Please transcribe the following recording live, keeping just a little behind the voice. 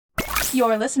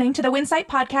You're listening to the Winsight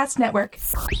Podcast Network.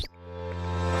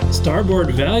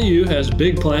 Starboard Value has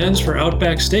big plans for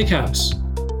Outback Steakhouse.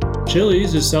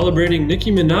 Chili's is celebrating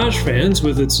Nicki Minaj fans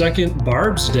with its second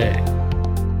Barbz Day.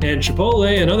 And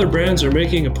Chipotle and other brands are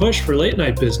making a push for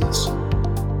late-night business.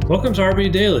 Welcome to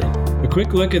RB Daily, a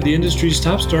quick look at the industry's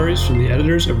top stories from the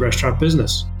editors of Restaurant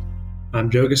Business. I'm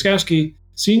Joe Guskowski,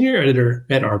 Senior Editor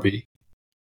at RB.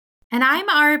 And I'm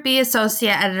RB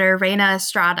Associate Editor Reina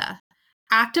Estrada.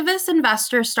 Activist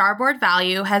investor Starboard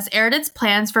Value has aired its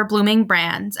plans for blooming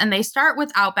brands, and they start with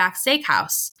Outback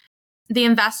Steakhouse. The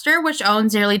investor, which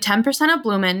owns nearly 10% of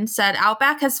Bloomin', said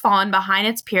Outback has fallen behind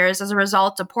its peers as a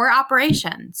result of poor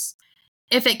operations.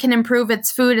 If it can improve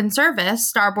its food and service,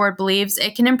 Starboard believes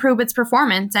it can improve its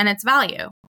performance and its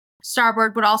value.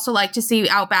 Starboard would also like to see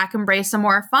Outback embrace a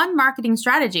more fun marketing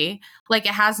strategy like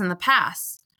it has in the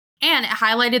past. And it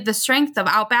highlighted the strength of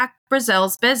Outback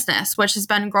Brazil's business, which has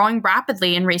been growing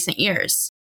rapidly in recent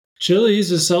years.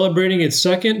 Chili's is celebrating its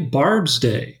second Barbz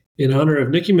Day in honor of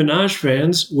Nicki Minaj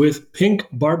fans with pink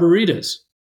Barbaritas.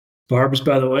 Barbz,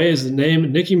 by the way, is the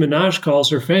name Nicki Minaj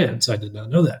calls her fans. I did not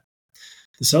know that.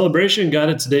 The celebration got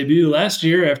its debut last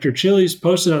year after Chili's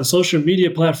posted on social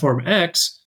media platform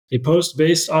X a post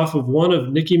based off of one of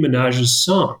Nicki Minaj's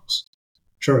songs.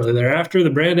 Shortly thereafter, the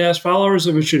brand asked followers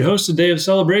if it should host a day of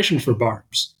celebration for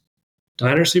Barbz.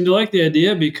 Diners seem to like the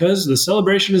idea because the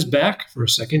celebration is back for a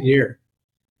second year.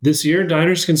 This year,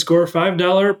 diners can score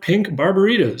 $5 pink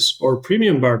Barbaritas or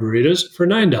premium Barbaritas for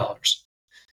 $9.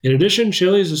 In addition,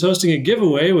 Chili's is hosting a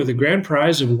giveaway with a grand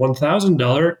prize of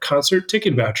 $1,000 concert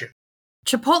ticket voucher.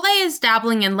 Chipotle is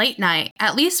dabbling in late night,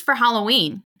 at least for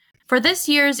Halloween. For this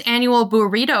year's annual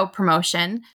burrito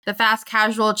promotion, the fast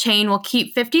casual chain will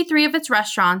keep 53 of its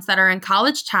restaurants that are in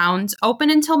college towns open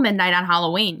until midnight on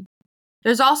Halloween.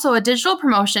 There's also a digital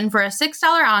promotion for a $6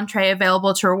 entree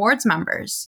available to rewards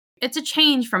members. It's a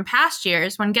change from past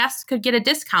years when guests could get a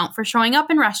discount for showing up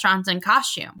in restaurants in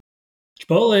costume.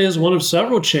 Chipotle is one of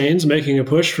several chains making a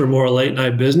push for more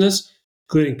late-night business,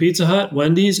 including Pizza Hut,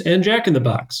 Wendy's, and Jack in the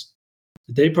Box.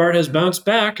 The daypart has bounced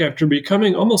back after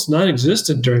becoming almost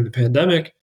non-existent during the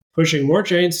pandemic, pushing more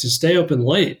chains to stay open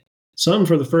late, some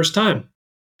for the first time.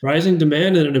 Rising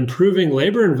demand and an improving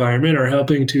labor environment are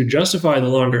helping to justify the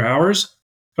longer hours.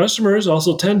 Customers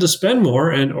also tend to spend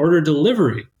more and order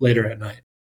delivery later at night.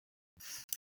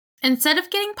 Instead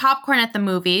of getting popcorn at the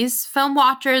movies, film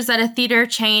watchers at a theater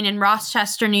chain in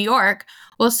Rochester, New York,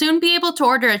 will soon be able to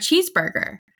order a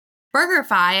cheeseburger.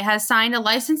 BurgerFi has signed a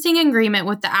licensing agreement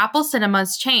with the Apple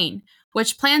Cinemas chain,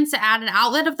 which plans to add an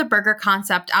outlet of the burger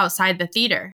concept outside the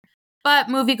theater. But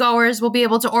moviegoers will be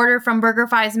able to order from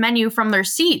BurgerFi's menu from their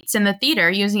seats in the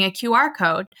theater using a QR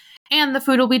code, and the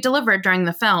food will be delivered during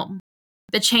the film.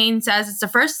 The chain says it's the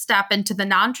first step into the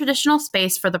non-traditional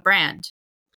space for the brand.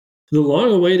 The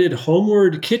long-awaited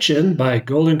Homeward Kitchen by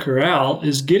Golden Corral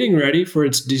is getting ready for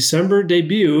its December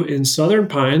debut in Southern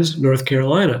Pines, North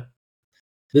Carolina.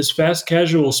 This fast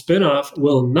casual spin-off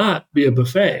will not be a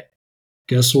buffet.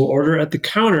 Guests will order at the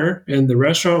counter, and the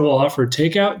restaurant will offer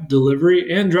takeout, delivery,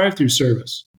 and drive-thru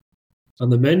service. On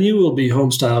the menu will be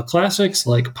home-style classics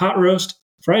like pot roast,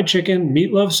 fried chicken,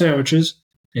 meatloaf sandwiches,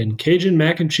 and Cajun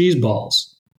mac and cheese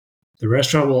balls. The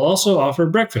restaurant will also offer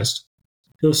breakfast.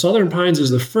 Though Southern Pines is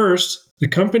the first, the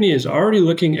company is already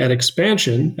looking at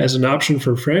expansion as an option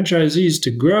for franchisees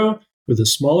to grow with a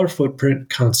smaller footprint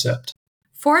concept.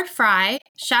 Ford Fry,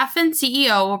 chef and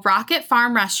CEO of Rocket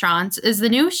Farm Restaurants, is the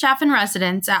new chef in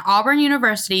residence at Auburn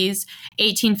University's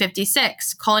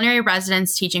 1856 Culinary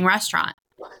Residence Teaching Restaurant.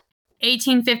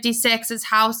 1856 is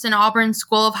housed in Auburn's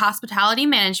School of Hospitality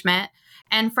Management,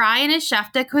 and Fry and his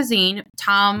chef de cuisine,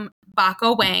 Tom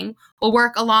Baco Wang, will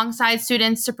work alongside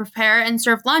students to prepare and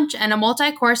serve lunch and a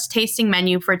multi-course tasting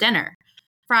menu for dinner.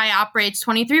 Fry operates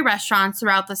 23 restaurants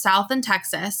throughout the South and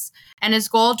Texas, and his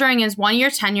goal during his one-year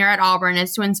tenure at Auburn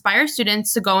is to inspire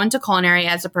students to go into culinary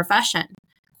as a profession.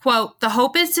 Quote, "The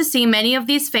hope is to see many of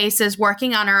these faces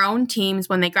working on our own teams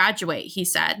when they graduate," he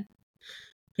said.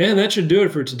 And that should do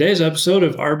it for today's episode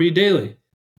of RB Daily.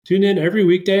 Tune in every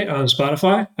weekday on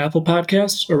Spotify, Apple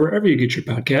Podcasts, or wherever you get your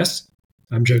podcasts.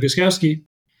 I'm Joe Guskowski.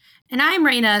 And I'm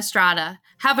Reina Estrada.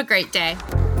 Have a great day.